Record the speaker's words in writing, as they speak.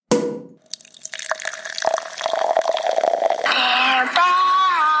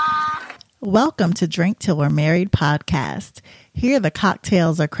Welcome to Drink Till We're Married podcast. Here the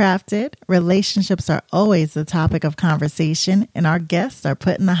cocktails are crafted, relationships are always the topic of conversation, and our guests are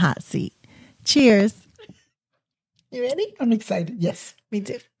put in the hot seat. Cheers. You ready? I'm excited. Yes. Me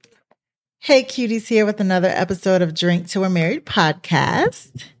too. Hey, cuties, here with another episode of Drink Till We're Married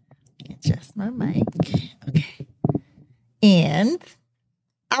podcast. Adjust my mic. Okay. And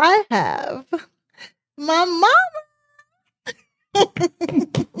I have my mama.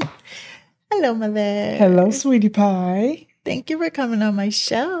 Hello, mother. Hello, sweetie pie. Thank you for coming on my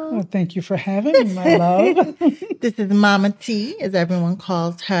show. Well, thank you for having me, my love. This is Mama T, as everyone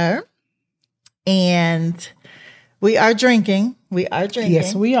calls her. And we are drinking.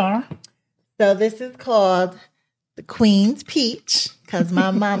 Yes, we are. So this is called the Queen's Peach, because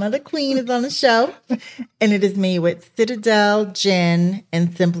my mama, the Queen, is on the show. And it is made with Citadel, gin,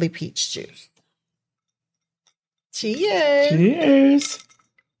 and Simply Peach juice. Cheers. Cheers.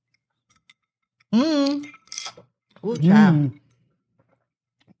 Ooh, child.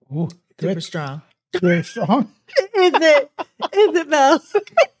 Ooh, Super good. strong. Very strong. Is it? Is it though?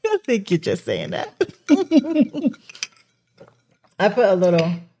 I think you're just saying that. I put a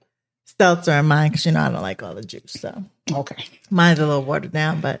little seltzer in mine because, I don't like all the juice. So Okay. mine's a little watered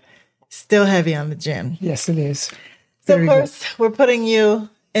down, but still heavy on the gin. Yes, it is. So Very first, we're putting you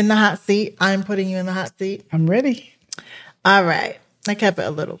in the hot seat. I'm putting you in the hot seat. I'm ready. All right. I kept it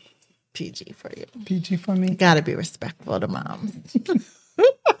a little PG for you. PG for me. Got to be respectful to moms.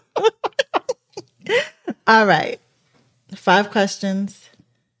 All right. 5 questions.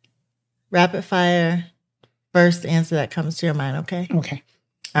 Rapid fire. First answer that comes to your mind, okay? Okay.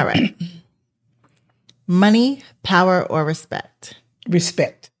 All right. Money, power, or respect?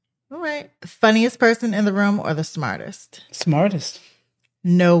 Respect. All right. Funniest person in the room or the smartest? Smartest.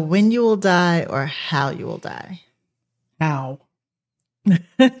 Know when you will die or how you will die? How?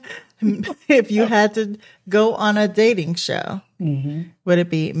 If you had to go on a dating show, would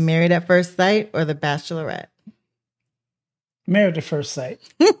it be Married at First Sight or The Bachelorette? Married at first sight.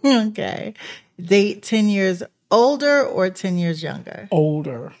 Okay. Date 10 years older or 10 years younger?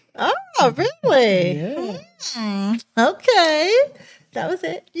 Older. Oh, really? Yeah. Okay. That was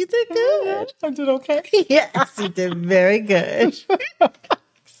it. You did good. I did okay. Yes, you did very good.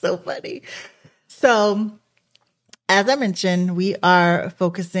 So funny. So, as I mentioned, we are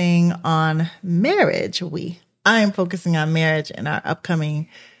focusing on marriage. I'm focusing on marriage in our upcoming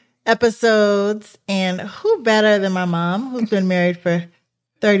episodes. And who better than my mom, who's been married for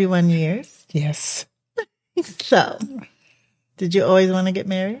 31 years? Yes. So, did you always want to get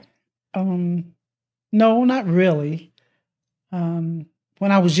married? No, not really. When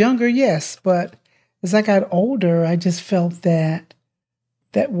I was younger, yes, but as I got older, I just felt that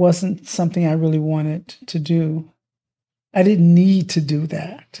wasn't something I really wanted to do. I didn't need to do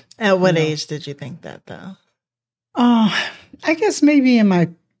that. At what age did you think that, though? I guess maybe in my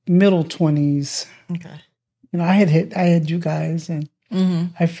middle 20s. Okay. I had you guys, and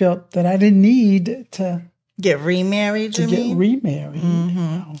I felt that I didn't need to get remarried. Remarried.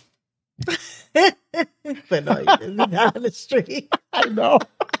 But no, you didn't down the street. I know.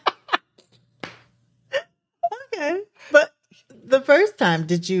 Okay, but the first time,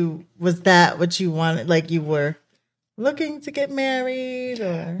 was that what you wanted? Like you were looking to get married,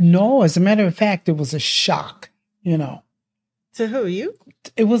 or no? As a matter of fact, it was a shock. To who? You?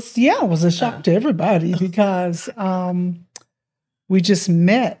 It was a shock to everybody because we just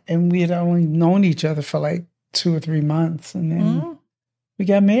met and we had only known each other for like 2 or 3 months, and then we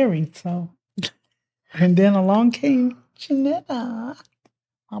got married. So, and then along came Janetta,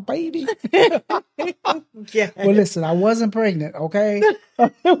 my baby. Yeah. Well, listen, I wasn't pregnant, okay?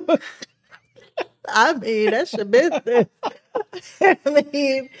 I mean, that's your business. I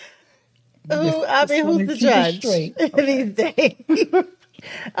mean, who's the judge these days?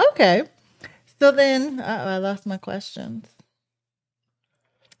 Okay. So then, I lost my questions.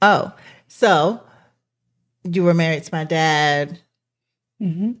 Oh, so you were married to my dad,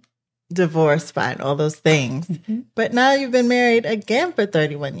 divorced, fine, all those things. But now you've been married again for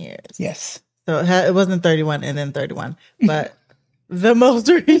 31 years. Yes. So it wasn't 31 and then 31, but the most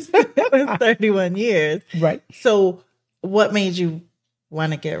recent was 31 years. Right. So what made you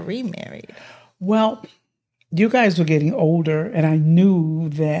want to get remarried? Well, you guys were getting older, and I knew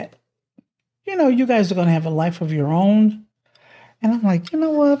that, you guys are going to have a life of your own. And I'm like, you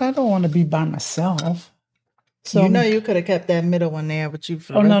know what? I don't want to be by myself. So you could have kept that middle one there, but you.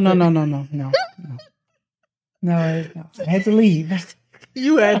 Oh, no. No, I had to leave.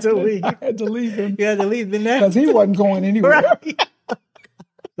 You had to leave. I had to leave him. You had to leave the nest. Because he wasn't going anywhere. Right.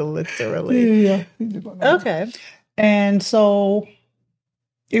 Literally. Yeah. Okay. And so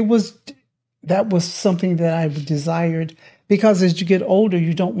it was that was something that I desired, because as you get older,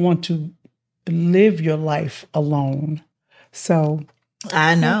 you don't want to live your life alone. So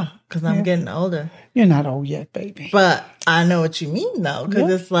I know, because I'm getting older. You're not old yet, baby. But I know what you mean, though,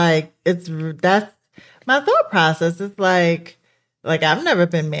 because it's like, that's my thought process. It's like I've never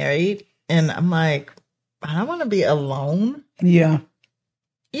been married, and I'm like, I don't want to be alone. Yeah.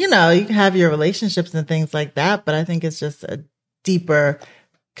 You know, you can have your relationships and things like that, but I think it's just a deeper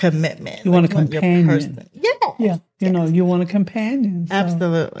commitment. You want a companion. Yeah. Yeah. You know, you want a companion. So.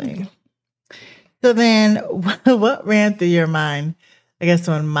 Absolutely. So then what ran through your mind, I guess,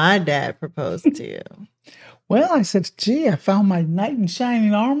 when my dad proposed to you? Well, I said, gee, I found my knight in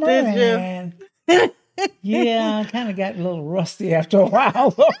shining armor. Did you? Yeah, I kind of got a little rusty after a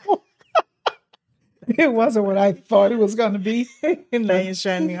while. It wasn't what I thought it was going to be. Knight in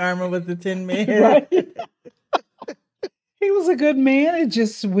shining armor was the Tin Man. Right. He was a good man. It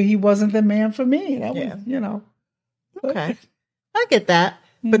just, he wasn't the man for me. That was, you know. Okay. I get that.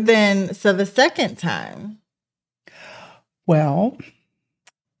 But then, so the second time. Well,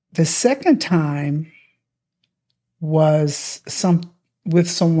 the second time was with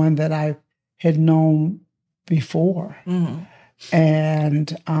someone that I had known before. Mm-hmm.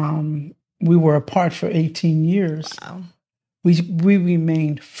 And we were apart for 18 years. Wow. We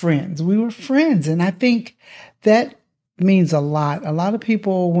remained friends. We were friends. And I think that means a lot. A lot of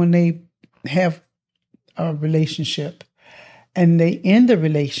people, when they have a relationship and they end the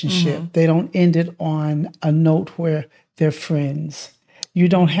relationship, they don't end it on a note where they're friends. You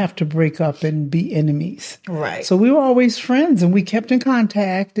don't have to break up and be enemies. Right. So we were always friends and we kept in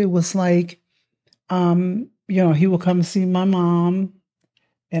contact. It was like, you know, he would come see my mom,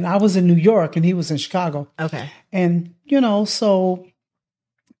 and I was in New York and he was in Chicago. Okay. And, you know, so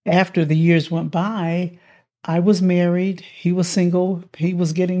after the years went by, I was married, he was single, he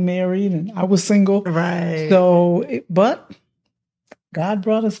was getting married, and I was single. Right. So, but God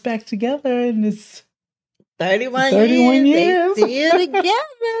brought us back together, and it's 31 years. They still together.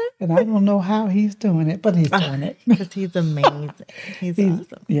 And I don't know how he's doing it, but he's doing it. Because he's amazing. He's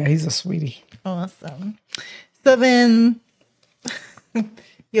awesome. Yeah, he's a sweetie. Awesome. So then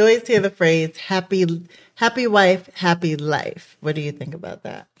you always hear the phrase, happy wife, happy life. What do you think about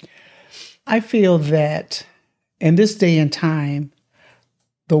that? I feel that in this day and time,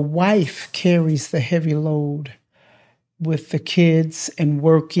 the wife carries the heavy load with the kids and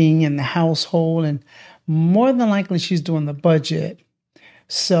working in the household, and more than likely she's doing the budget.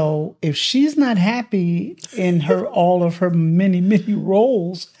 So if she's not happy in all of her many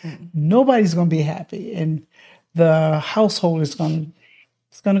roles, nobody's going to be happy, and the household is going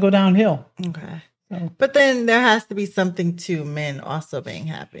to go downhill. Okay. So. But then there has to be something to men also being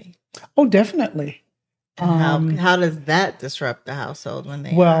happy. Oh, definitely. And how does that disrupt the household when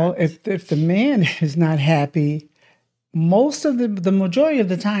they? Well, if the man is not happy, most of the majority of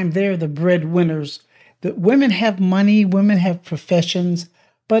the time they're the breadwinners. The women have money, women have professions,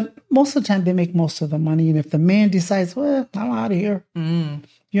 but most of the time they make most of the money. And if the man decides, well, I'm out of here,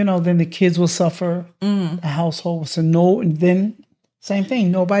 you know, then the kids will suffer, the household will say no, and then same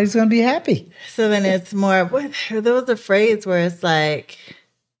thing, nobody's going to be happy. So then it's more, there was a phrase where it's like,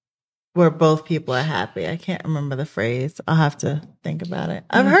 where both people are happy. I can't remember the phrase. I'll have to think about it.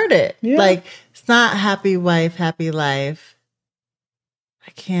 I've heard it. Yeah. Like, it's not happy wife, happy life.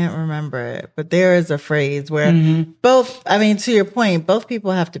 I can't remember it. But there is a phrase where both, I mean, to your point, both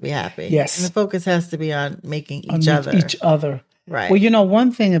people have to be happy. Yes. And the focus has to be on making each other. Right. Well, you know,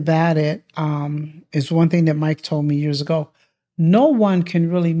 one thing about it is one thing that Mike told me years ago. No one can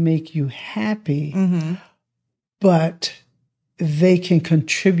really make you happy, but they can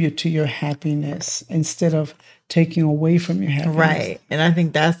contribute to your happiness instead of taking away from your happiness. Right. And I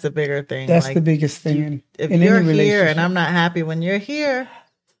think that's the bigger thing. That's the biggest thing. If you're here and I'm not happy when you're here,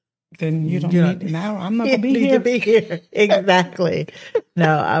 then you don't need now. I'm not going to be here. To be here. Exactly.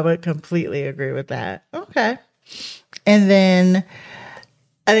 No, I would completely agree with that. Okay. And then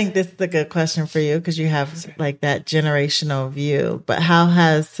I think this is a good question for you because you have like that generational view. But how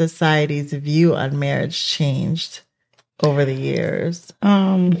has society's view on marriage changed over the years?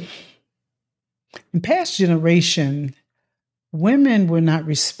 In past generation, women were not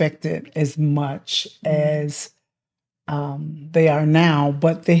respected as much as they are now,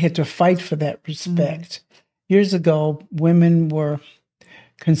 but they had to fight for that respect. Years ago, women were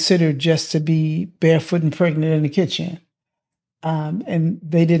considered just to be barefoot and pregnant in the kitchen. And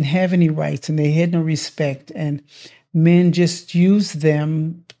they didn't have any rights and they had no respect. And men just used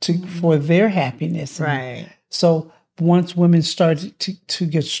them for their happiness. Right. So once women started to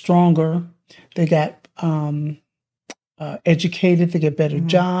get stronger, they got educated, they get better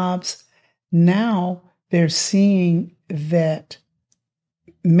jobs. now they're seeing that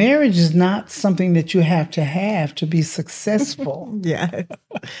marriage is not something that you have to be successful. Yeah.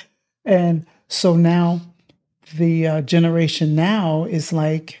 And so now the generation now is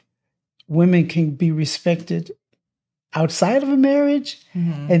like women can be respected outside of a marriage,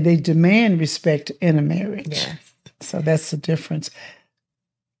 and they demand respect in a marriage. Yes. So that's the difference.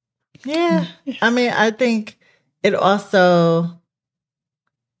 Yeah. I mean, I think it also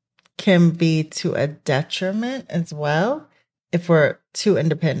can be to a detriment as well if we're too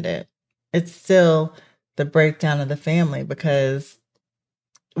independent. It's still the breakdown of the family because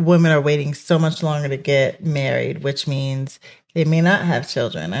women are waiting so much longer to get married, which means they may not have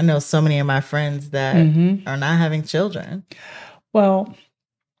children. I know so many of my friends that are not having children. Well,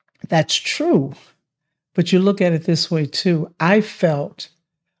 that's true. But you look at it this way too. I felt,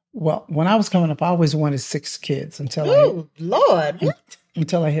 well, when I was coming up, I always wanted 6 kids until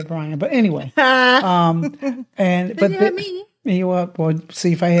until I hit Brian. But anyway, me. You well,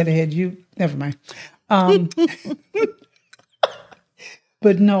 see if I had had you, never mind.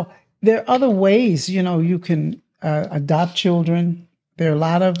 But no, there are other ways, you can adopt children. There are a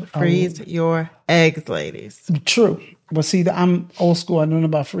lot of freeze your eggs, ladies. True. Well, see, I'm old school. I don't know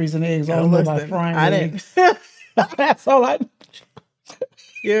about freezing eggs. I don't know about frying eggs. That's all I.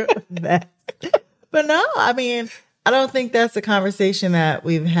 You're best. But no, I mean, I don't think that's a conversation that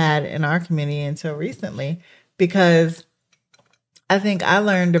we've had in our community until recently, because I think I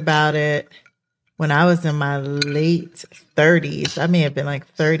learned about it when I was in my late 30s. I may have been like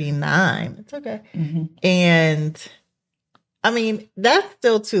 39. It's okay. And I mean, that's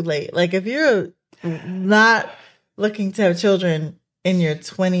still too late. Like if you're not looking to have children in your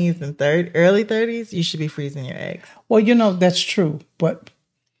 20s and early 30s, you should be freezing your eggs. Well, that's true. But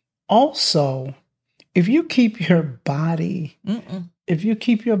also, if you keep your body,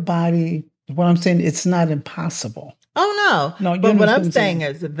 what I'm saying, it's not impossible. Oh, no. But what I'm saying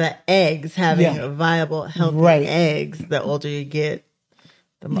is the eggs, having viable, healthy eggs, the older you get,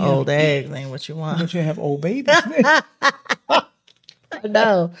 the old eggs ain't what you want. But you have old babies. I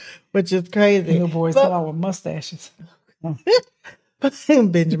know, which is crazy. Little boys come out with mustaches.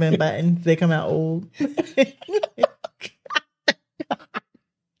 Benjamin Buttons, they come out old.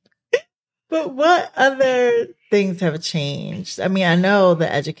 But what other things have changed? I mean, I know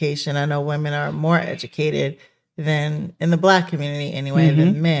the education. I know women are more educated than in the Black community anyway,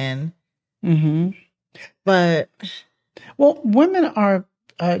 than men. But women are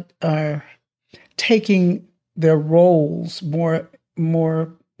taking their roles more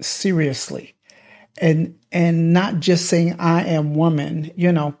seriously, and not just saying I am woman.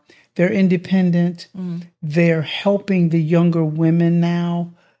 They're independent. They're helping the younger women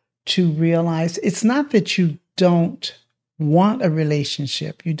now to realize it's not that you don't want a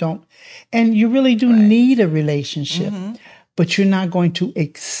relationship. You don't, and you really do need a relationship, but you're not going to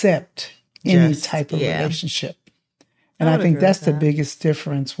accept any type of relationship. And I think that's the biggest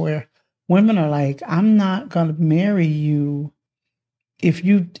difference, where women are like, I'm not going to marry you if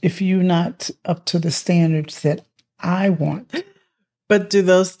you're not up to the standards that I want. But do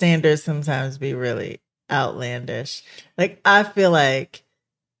those standards sometimes be really outlandish? Like, I feel like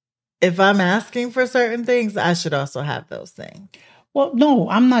if I'm asking for certain things, I should also have those things. Well, no,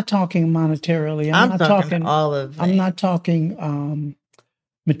 I'm not talking monetarily. I'm not talking all of things. I'm not talking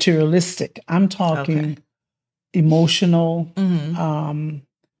materialistic. I'm talking emotional,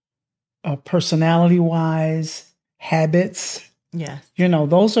 personality-wise, habits. Yes.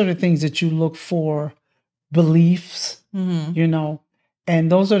 Those are the things that you look for, beliefs,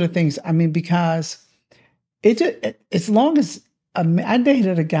 and those are the things, I mean, because as long as I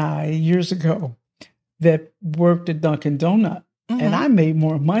dated a guy years ago that worked at Dunkin' Donut, and I made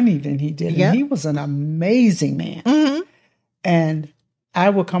more money than he did. And he was an amazing man. And I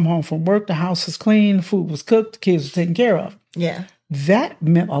would come home from work, the house was clean, food was cooked, the kids were taken care of. Yeah. That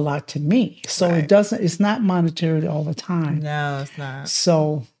meant a lot to me. So it's not monetary all the time. No, it's not.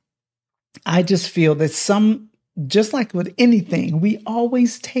 So I just feel that just like with anything, we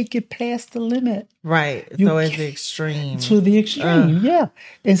always take it past the limit. Right. It's always the extreme. To the extreme, yeah.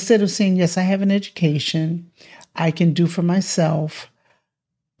 Instead of saying, yes, I have an education, I can do for myself,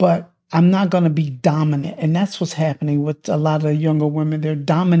 but I'm not going to be dominant. And that's what's happening with a lot of younger women. They're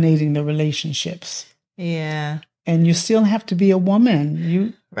dominating the relationships. Yeah. And you still have to be a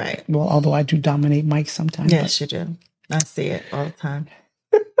woman. Right. Well, although I do dominate Mike sometimes. Yes, you do. I see it all the time.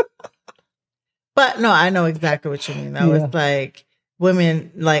 But no, I know exactly what you mean, though. Yeah. It's like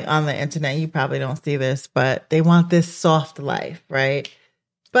women, like on the internet, you probably don't see this, but they want this soft life, right?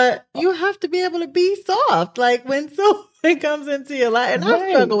 But you have to be able to be soft. Like when it comes into your life. And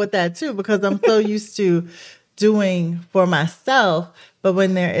I struggle with that too, because I'm so used to doing for myself. But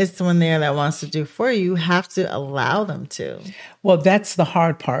when there is someone there that wants to do for you, you have to allow them to. Well, that's the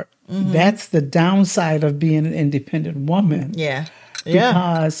hard part. That's the downside of being an independent woman. Yeah.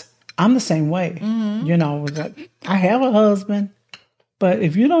 Because I'm the same way. You know, I have a husband, but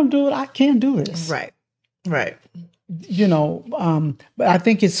if you don't do it, I can't do this. Right. Right. You know, but I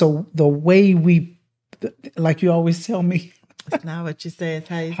think it's the way we, like you always tell me. It's not what you say, it's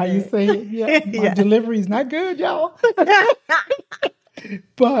how you how say you it. say it. Yeah, my delivery is not good, y'all.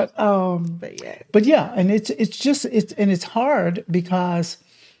 But yeah, and it's hard because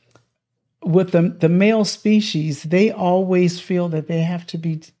with the male species, they always feel that they have to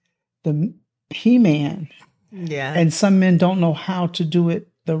be the he-man. Yeah. And some men don't know how to do it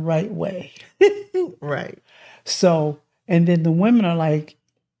the right way. Right. So, and then the women are like,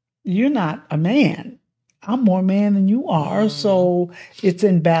 you're not a man. I'm more man than you are. So it's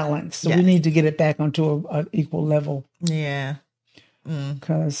in balance. So we need to get it back onto an equal level. Yeah.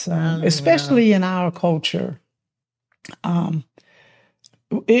 Because especially in our culture,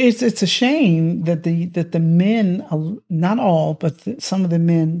 it's a shame that the men, not all, but some of the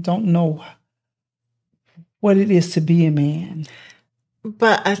men don't know what it is to be a man.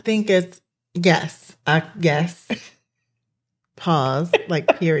 But I think it's yes. Pause.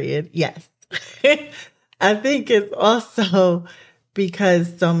 Like period. Yes. I think it's also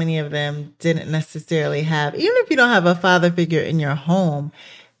because so many of them didn't necessarily have, even if you don't have a father figure in your home,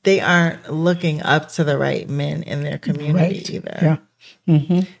 they aren't looking up to the right men in their community either.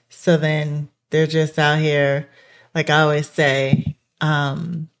 Yeah. So then they're just out here, like I always say,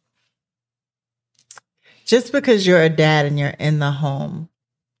 just because you're a dad and you're in the home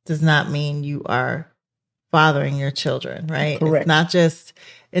does not mean you are fathering your children, right? Correct. It's not just,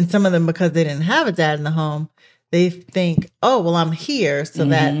 and some of them, because they didn't have a dad in the home, they think, oh, well, I'm here, so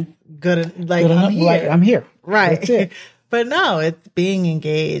that's good. Like, good I'm here. Right, I'm here. Right. That's it. But no, it's being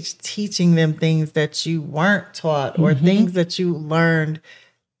engaged, teaching them things that you weren't taught or things that you learned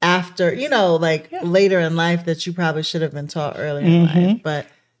after, later in life that you probably should have been taught earlier in life. But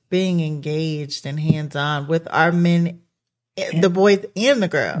being engaged and hands-on with our men, the boys and the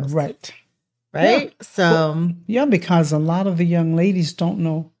girls. Right. Right? Yeah. So. Well, because a lot of the young ladies don't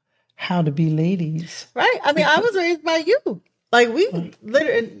know how to be ladies. Right. I mean, I was raised by you. Like, we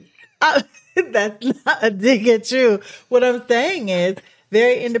literally, that's not a dig at you. What I'm saying is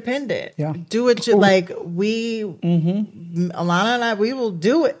very independent. Yeah. Do what you like. Alana and I, we will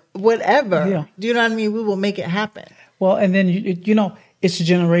do it, whatever. Yeah. Do you know what I mean? We will make it happen. Well, and then, it's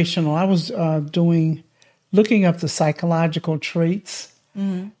generational. I was looking up the psychological traits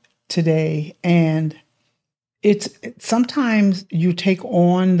today, and it's sometimes you take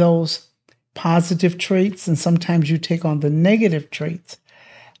on those positive traits and sometimes you take on the negative traits.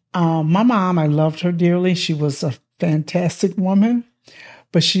 My mom, I loved her dearly. She was a fantastic woman,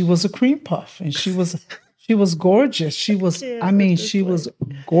 but she was a cream puff and she was gorgeous. She was, she was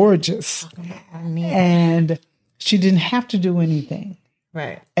gorgeous, and she didn't have to do anything.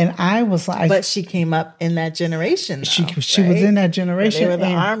 Right. And I was like, but she came up in that generation. Though, she was in that generation. They were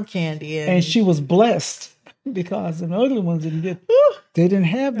the arm candy. And she was blessed because the other ones they didn't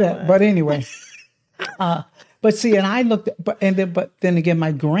have that. But anyway, but see, and I looked, but then again,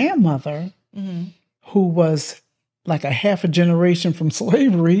 my grandmother, who was like a half a generation from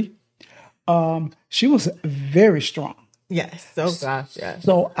slavery, she was very strong. Yes. Oh gosh, yes.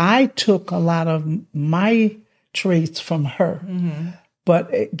 So I took a lot of my traits from her.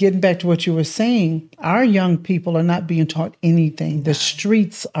 But getting back to what you were saying, our young people are not being taught anything. The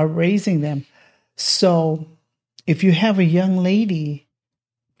streets are raising them. So if you have a young lady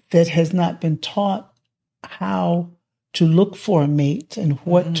that has not been taught how to look for a mate and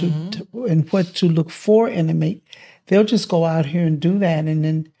what to look for in a mate, they'll just go out here and do that, and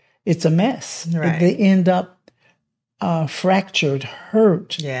then it's a mess. Right. They end up fractured,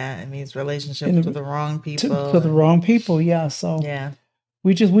 hurt. Yeah, and these relationships with the wrong people. To the wrong people, yeah. So yeah.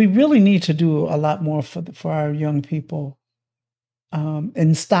 We really need to do a lot more for our young people,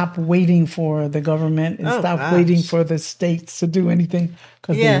 and stop waiting for the government and stop waiting for the states to do anything,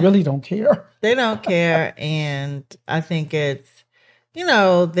 because they really don't care. They don't care, and I think it's,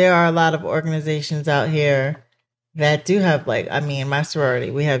 there are a lot of organizations out here that do have, my sorority,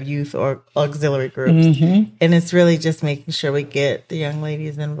 we have youth or auxiliary groups, and it's really just making sure we get the young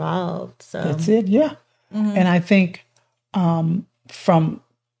ladies involved. So that's it, yeah. And I think from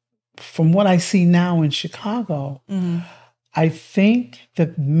what I see now in Chicago, I think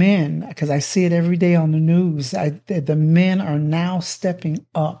the men, because I see it every day on the news, the men are now stepping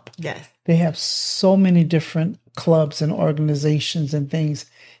up. Yes. They have so many different clubs and organizations and things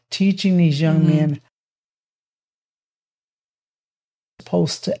teaching these young men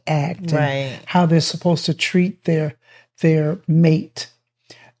supposed to act and how they're supposed to treat their mate.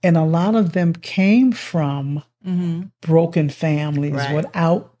 And a lot of them came from broken families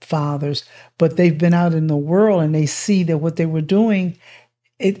without fathers, but they've been out in the world and they see that what they were doing,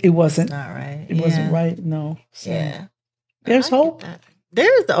 it wasn't not right. It wasn't right. No. So there's hope.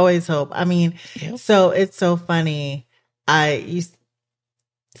 There is always hope. I mean, so it's so funny.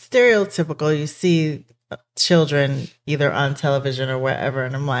 Stereotypical, you see children either on television or wherever,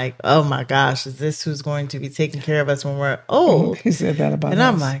 and I'm like, oh my gosh, is this who's going to be taking care of us when we're old? He said that about and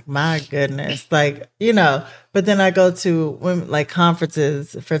us. I'm like, my goodness, like, you know. But then I go to like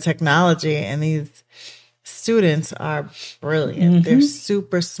conferences for technology, and these students are brilliant. They're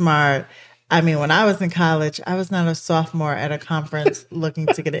super smart. I mean, when I was in college, I was not a sophomore at a conference looking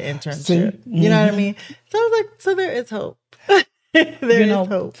to get an internship. You know what I mean? So I was like, so there is hope. There is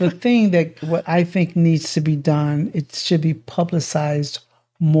hope. The thing that what I think needs to be done, it should be publicized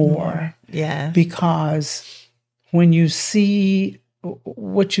more. Yeah. Because when you see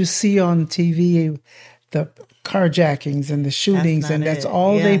what you see on TV, the carjackings and the shootings, and that's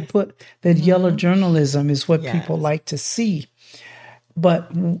all they put, that yellow journalism is what people like to see.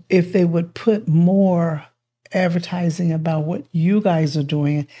 But if they would put more advertising about what you guys are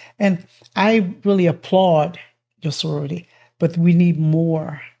doing, and I really applaud your sorority, but we need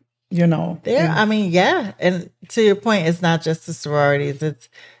more, you know. I mean, and to your point, it's not just the sororities, it's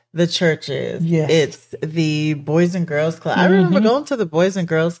the churches. Yes. It's the Boys and Girls Club. I remember going to the Boys and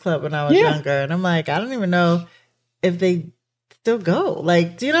Girls Club when I was younger, and I'm like, I don't even know if they still go.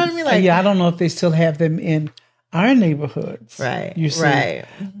 Like, do you know what I mean? Like, I don't know if they still have them in our neighborhoods. Right. You see.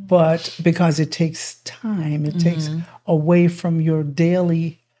 But because it takes time, it takes away from your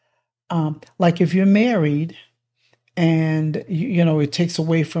daily, like if you're married, and, you know, it takes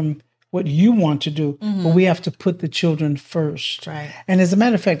away from what you want to do. But we have to put the children first. Right. And as a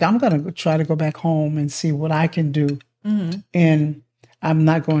matter of fact, I'm going to try to go back home and see what I can do. And I'm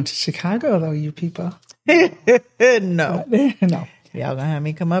not going to Chicago, though, you people. No. No. Y'all gonna have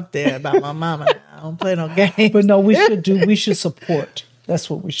me come up there about my mama. I don't play no games. But no, we should support. That's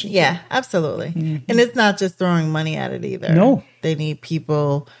what we should do. Yeah, absolutely. And it's not just throwing money at it either. No. They need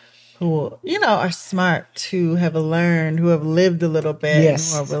people who, you know, are smart, who have learned, who have lived a little bit, and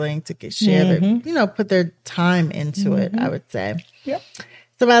who are willing to share their, you know, put their time into it, I would say. Yep.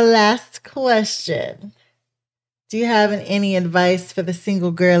 So my last question. Do you have any advice for the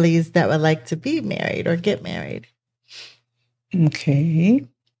single girlies that would like to be married or get married? Okay.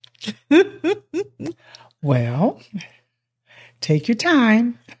 Well, take your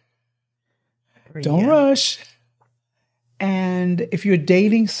time. Don't rush. And if you're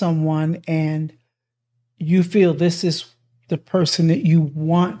dating someone and you feel this is the person that you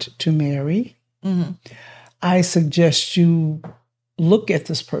want to marry, I suggest you look at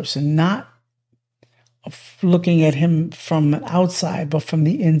this person, not looking at him from outside, but from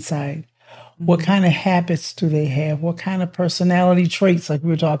the inside. What kind of habits do they have? What kind of personality traits, like we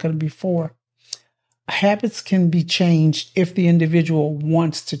were talking before? Habits can be changed if the individual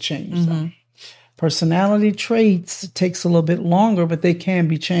wants to change them. Personality traits, it takes a little bit longer, but they can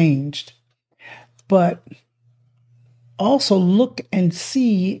be changed. But also look and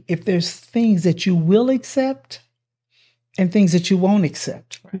see if there's things that you will accept and things that you won't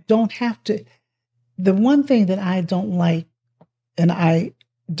accept. You don't have to. The one thing that I don't like, and I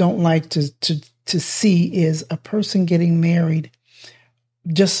don't like to see, is a person getting married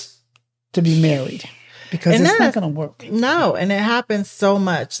just to be married, because it's not going to work. No, and it happens so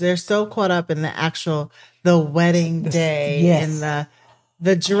much. They're so caught up in the wedding day and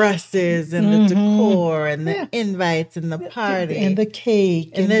the dresses and the decor and the invites and the party and the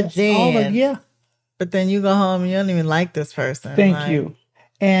cake and the dance. But then you go home and you don't even like this person. Thank you.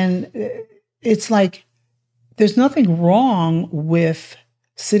 And it's like there's nothing wrong with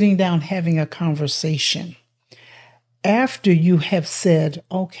sitting down, having a conversation after you have said,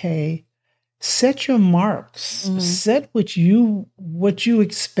 okay, set your marks, set what you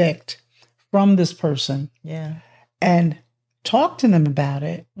expect from this person. Yeah. And talk to them about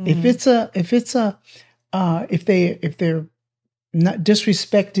it. If they're not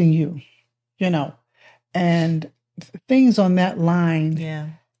disrespecting you, you know, and things on that line. Yeah.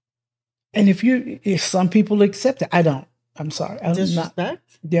 And if some people accept it, I don't. I'm sorry. Disrespect?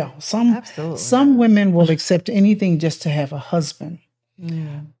 Some women will accept anything just to have a husband.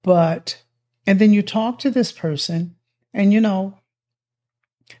 Yeah. And then you talk to this person And,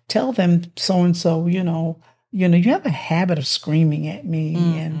 tell them so-and-so, you have a habit of screaming at me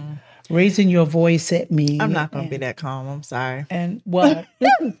and raising your voice at me. I'm not going to be that calm. I'm sorry. And well,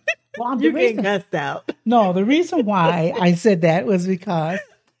 you're getting cussed out. No, the reason why I said that was because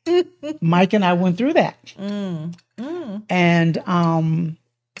Mike and I went through that. And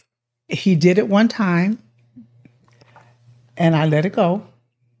he did it one time and I let it go.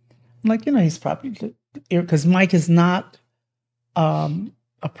 I'm like, he's probably, because Mike is not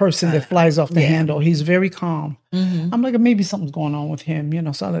a person that flies off the handle. He's very calm. I'm like, maybe something's going on with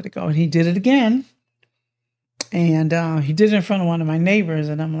him, so I let it go. And he did it again. And he did it in front of one of my neighbors.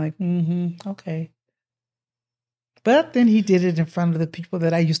 And I'm like, okay. But then he did it in front of the people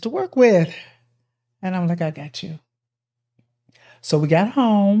that I used to work with. And I'm like, I got you. So we got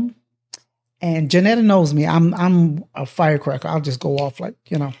home. And Janetta knows me. I'm a firecracker. I'll just go off like,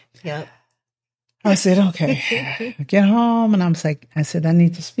 Yep. I said, okay, get home. And I said, I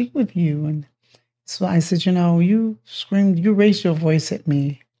need to speak with you. And so I said, you screamed, you raised your voice at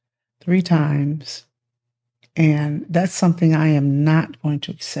me 3 times. And that's something I am not going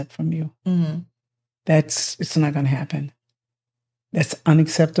to accept from you. It's not going to happen. That's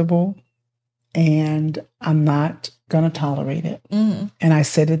unacceptable. And I'm not going to tolerate it. And I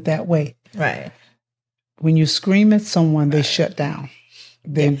said it that way. Right. When you scream at someone, they shut down.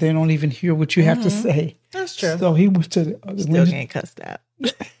 They don't even hear what you have to say. That's true. So he went to still getting cussed out.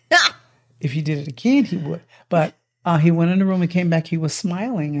 If he did it again, he would. But he went in the room and came back. He was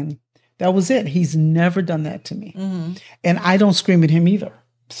smiling, and that was it. He's never done that to me, and I don't scream at him either.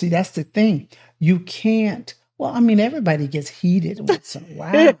 See, that's the thing. You can't. Well, I mean, everybody gets heated once in a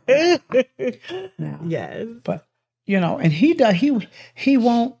while. Now, yes, but and he does. He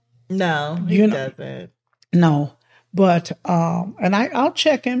won't. No, he doesn't. No. But, and I'll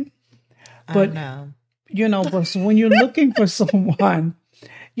check him, but, but when you're looking for someone,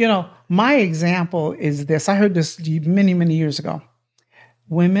 my example is this. I heard this many, many years ago.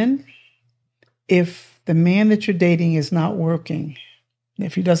 Women, if the man that you're dating is not working,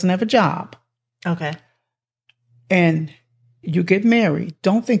 if he doesn't have a job. Okay. And you get married,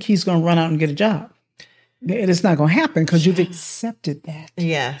 don't think he's going to run out and get a job. It's not going to happen because you've accepted that.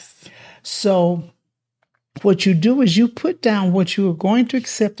 Yes. So what you do is you put down what you are going to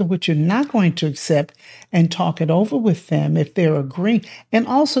accept and what you're not going to accept and talk it over with them if they're agreeing. And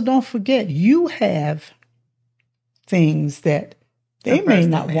also don't forget, you have things that they may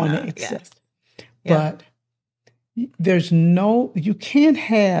not want to accept. Yes. But you can't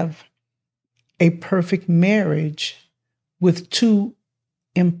have a perfect marriage with 2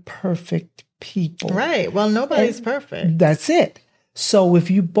 imperfect people. Right. Well, nobody's perfect. That's it. So if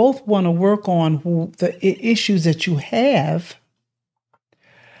you both want to work on the issues that you have,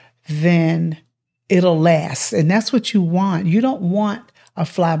 then it'll last. And that's what you want. You don't want a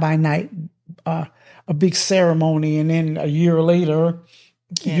fly-by-night, a big ceremony, and then a year later,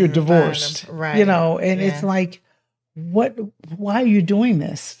 you're divorced. Right. It's like, why are you doing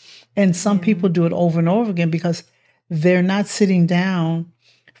this? And some people do it over and over again because they're not sitting down,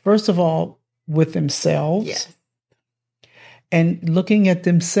 first of all, with themselves. Yes. And looking at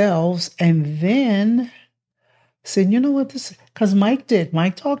themselves and then saying, you know what, because Mike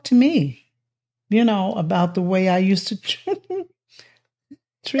talked to me, about the way I used to treat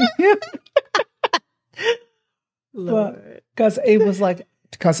him. Because it was like,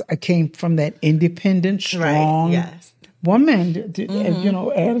 because I came from that independent, strong woman,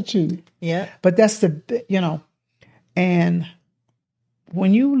 attitude. Yeah. But that's and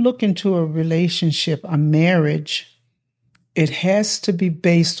when you look into a relationship, a marriage, it has to be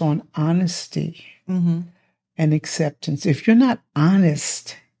based on honesty and acceptance. If you're not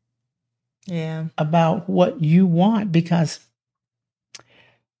honest about what you want, because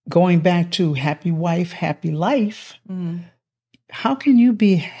going back to happy wife, happy life, how can you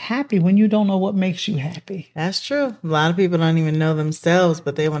be happy when you don't know what makes you happy? That's true. A lot of people don't even know themselves,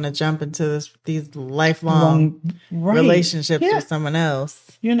 but they want to jump into these lifelong relationships with someone else.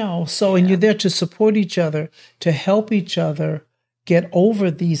 And you're there to support each other, to help each other get over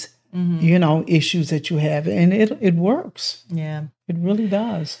these, issues that you have. And it works. Yeah. It really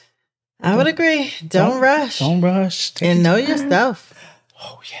does. I would agree. Don't rush. Don't rush. And know yourself.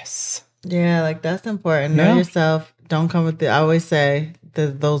 Oh, yes. Yeah, like that's important. Know yourself. Don't come with I always say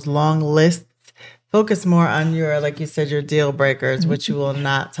those long lists. Focus more on your, like you said, your deal breakers, which you will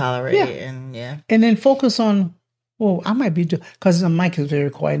not tolerate. And then focus on, well, I might be, because Mike is very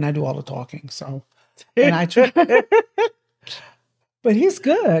quiet and I do all the talking. So, and I try. But he's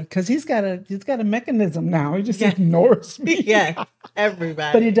good because he's got a mechanism now. He just ignores me. Yeah,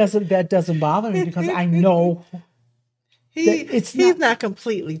 everybody. But that doesn't bother me because I know He's not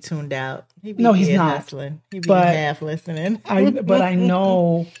completely tuned out. He be he's not. Hustling. He be But half listening. But I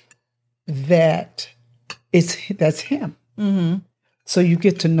know that that's him. Mm-hmm. So you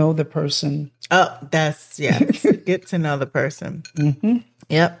get to know the person. Oh, get to know the person. Mm-hmm.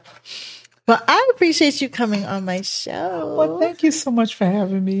 Yep. Well, I appreciate you coming on my show. Well, thank you so much for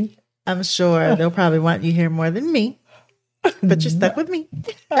having me. I'm sure they'll probably want you here more than me, but you're stuck with me.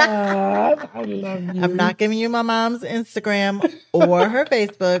 I love you. I'm not giving you my mom's Instagram or her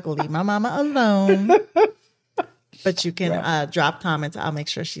Facebook. Leave my mama alone. But you can drop comments. I'll make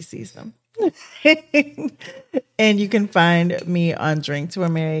sure she sees them. And you can find me on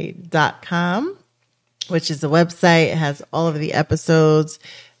drinktoamarried.com, which is a website. It has all of the episodes.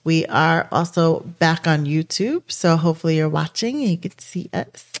 We are also back on YouTube. So hopefully you're watching and you can see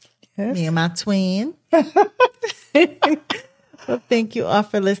us. Yes. Me and my twin. Well, thank you all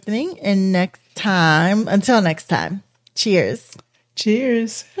for listening. And until next time, cheers.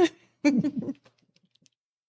 Cheers.